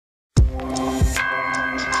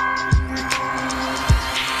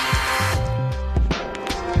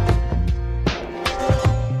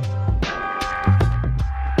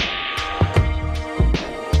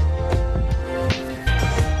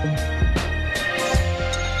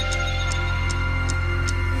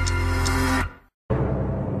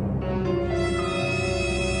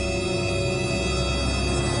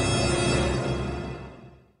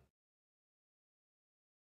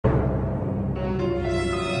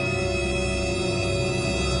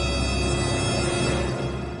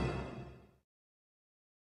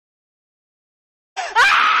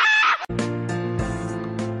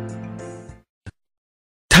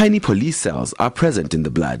Tiny police cells are present in the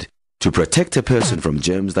blood to protect a person from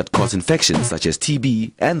germs that cause infections such as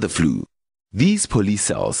TB and the flu. These police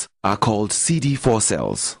cells are called CD4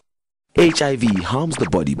 cells. HIV harms the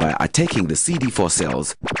body by attacking the CD4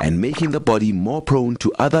 cells and making the body more prone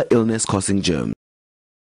to other illness-causing germs.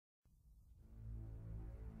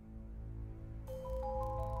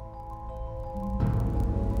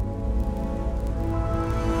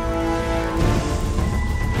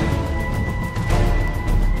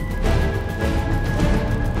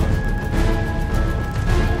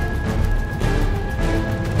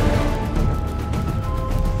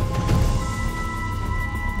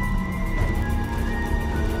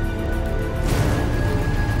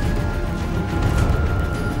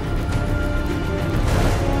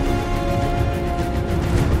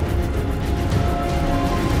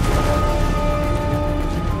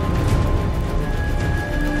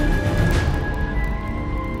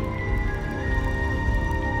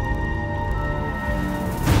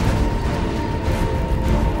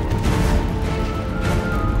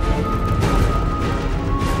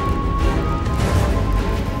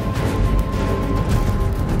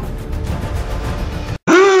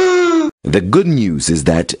 The good news is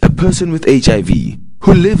that a person with HIV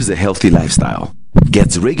who lives a healthy lifestyle,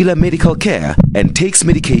 gets regular medical care and takes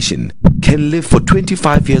medication can live for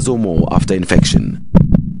 25 years or more after infection.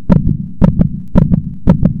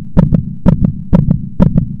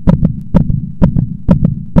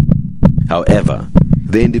 However,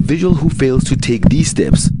 the individual who fails to take these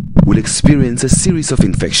steps will experience a series of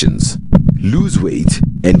infections, lose weight,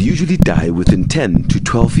 and usually die within 10 to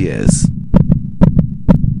 12 years.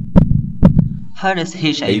 How does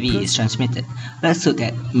HIV is transmitted? Let's look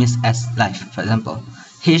at Miss S' life, for example.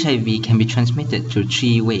 HIV can be transmitted through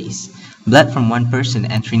 3 ways. Blood from one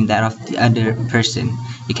person entering that of the other person.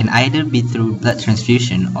 It can either be through blood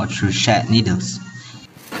transfusion or through shared needles.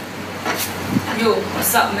 Yo,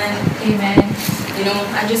 what's up, man? Hey, man. You know,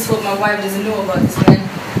 I just hope my wife doesn't know about this, man.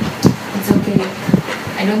 It's okay.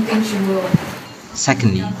 I don't think she will.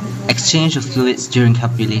 Secondly, exchange of fluids during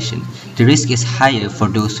copulation. The risk is higher for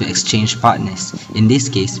those who exchange partners. In this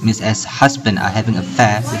case, Miss S' husband are having an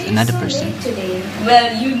affair with another person.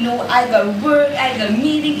 Well, you know, I got work, I got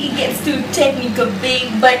meeting, it gets too technical,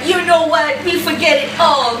 big. But you know what? We forget it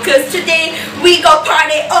all, cause today we got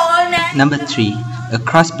party all night. Number 3. A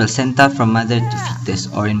cross placenta from mother to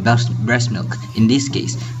fetus or in breast milk. In this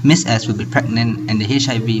case, Miss S will be pregnant and the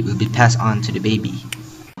HIV will be passed on to the baby.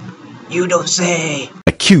 You don't say.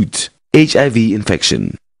 Acute HIV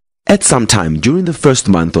infection. At some time during the first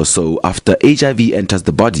month or so after HIV enters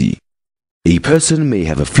the body, a person may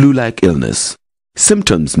have a flu-like illness.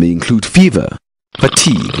 Symptoms may include fever,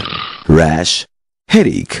 fatigue, rash,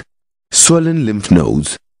 headache, swollen lymph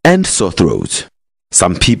nodes, and sore throat.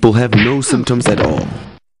 Some people have no symptoms at all.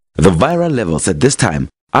 The viral levels at this time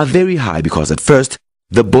are very high because at first,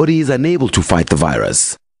 the body is unable to fight the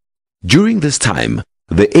virus. During this time,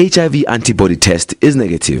 the HIV antibody test is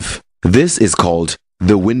negative. This is called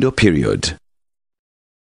the window period.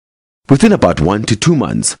 Within about 1 to 2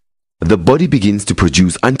 months, the body begins to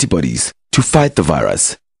produce antibodies to fight the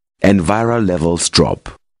virus, and viral levels drop.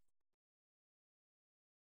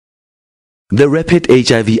 The rapid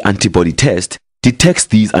HIV antibody test detects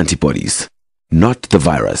these antibodies, not the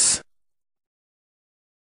virus.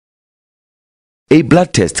 A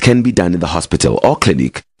blood test can be done in the hospital or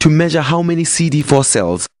clinic to measure how many CD4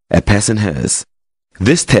 cells a person has.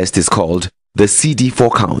 This test is called the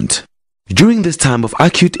CD4 count. During this time of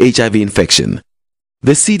acute HIV infection,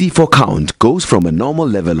 the CD4 count goes from a normal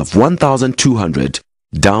level of 1,200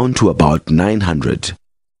 down to about 900.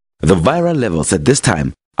 The viral levels at this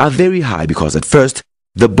time are very high because at first,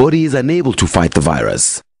 the body is unable to fight the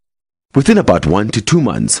virus. Within about 1 to 2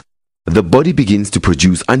 months, the body begins to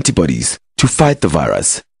produce antibodies to fight the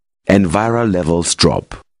virus, and viral levels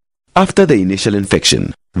drop. After the initial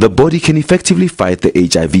infection, the body can effectively fight the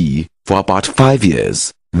HIV for about 5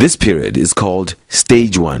 years. This period is called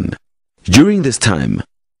stage 1. During this time,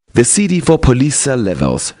 the CD4 police cell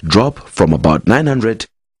levels drop from about 900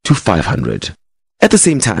 to 500. At the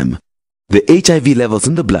same time, the HIV levels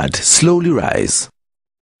in the blood slowly rise.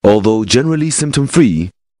 Although generally symptom-free,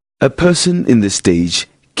 a person in this stage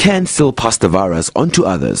can still pass the virus on to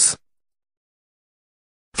others.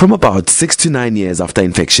 From about 6 to 9 years after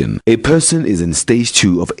infection, a person is in stage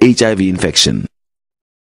 2 of HIV infection.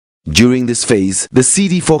 During this phase, the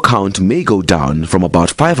CD4 count may go down from about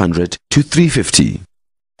 500 to 350.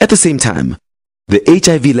 At the same time, the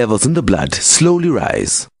HIV levels in the blood slowly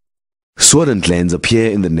rise. Swollen glands appear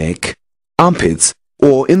in the neck, armpits,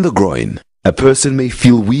 or in the groin. A person may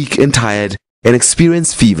feel weak and tired and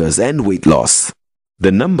experience fevers and weight loss.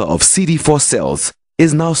 the number of CD4 cells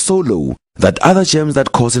is now so low that other germs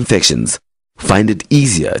that cause infections find it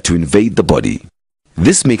easier to invade the body.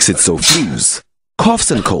 This makes it so flus, coughs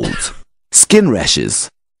and colds, skin rashes,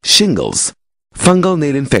 shingles, fungal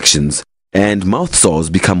nail infections, and mouth sores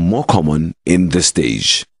become more common in this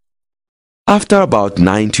stage. After about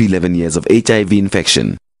 9 to 11 years of HIV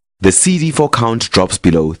infection, the CD4 count drops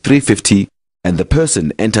below 350 and the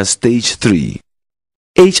person enters stage 3.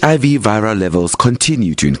 HIV viral levels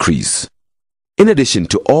continue to increase. In addition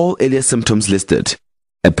to all earlier symptoms listed,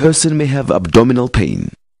 a person may have abdominal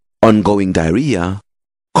pain, ongoing diarrhea,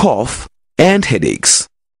 cough, and headaches.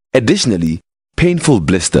 Additionally, painful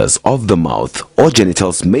blisters of the mouth or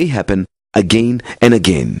genitals may happen again and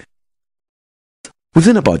again.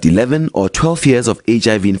 Within about 11 or 12 years of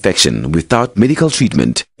HIV infection without medical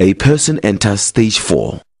treatment, a person enters stage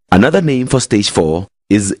 4. Another name for stage 4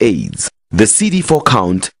 is AIDS. The CD4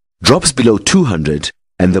 count drops below 200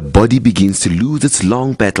 and the body begins to lose its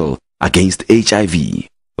long battle against HIV.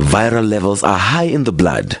 Viral levels are high in the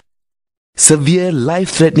blood. Severe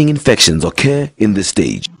life-threatening infections occur in this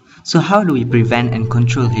stage. So how do we prevent and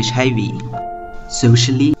control HIV?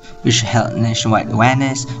 Socially, we should help nationwide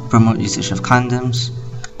awareness, promote usage of condoms,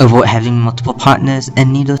 avoid having multiple partners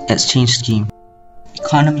and needle exchange scheme.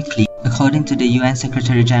 Economically, according to the UN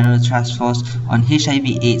Secretary General Task Force on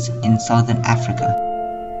HIV/AIDS in Southern Africa,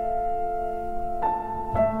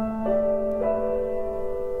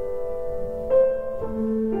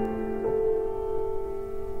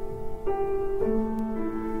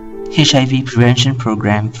 HIV prevention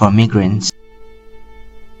program for migrants,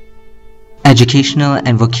 educational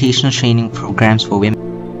and vocational training programs for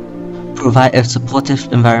women, provide a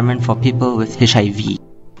supportive environment for people with HIV,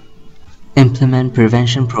 implement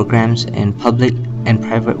prevention programs in public and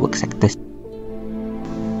private work sectors,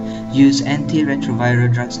 use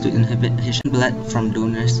antiretroviral drugs to inhibit HIV blood from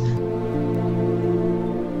donors,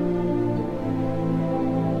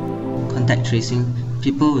 contact tracing.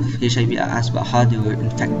 People with HIV are asked about how they were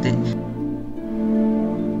infected,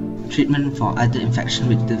 treatment for other infections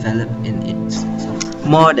which develop in AIDS.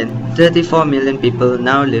 More than 34 million people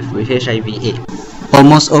now live with HIV/AIDS.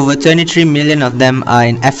 Almost over 23 million of them are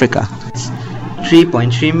in Africa.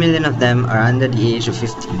 3.3 million of them are under the age of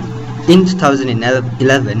 15. In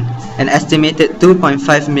 2011, an estimated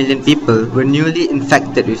 2.5 million people were newly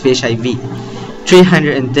infected with HIV.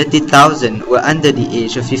 330,000 were under the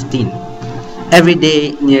age of 15. Every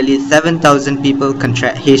day, nearly 7,000 people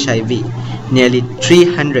contract HIV, nearly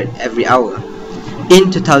 300 every hour. In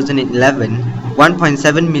 2011,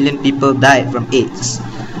 1.7 million people died from AIDS.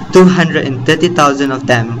 230,000 of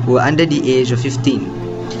them were under the age of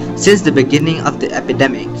 15. Since the beginning of the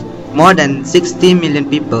epidemic, more than 60 million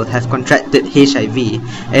people have contracted HIV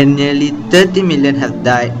and nearly 30 million have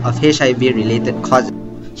died of HIV-related causes.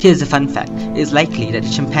 Here's a fun fact. It is likely that the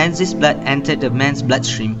chimpanzee's blood entered the man's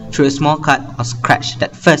bloodstream through a small cut or scratch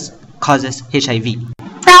that first causes HIV.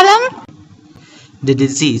 Problem? The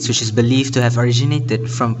disease, which is believed to have originated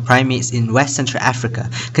from primates in West Central Africa,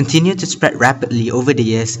 continued to spread rapidly over the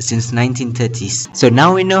years since 1930s. So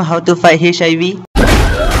now we know how to fight HIV?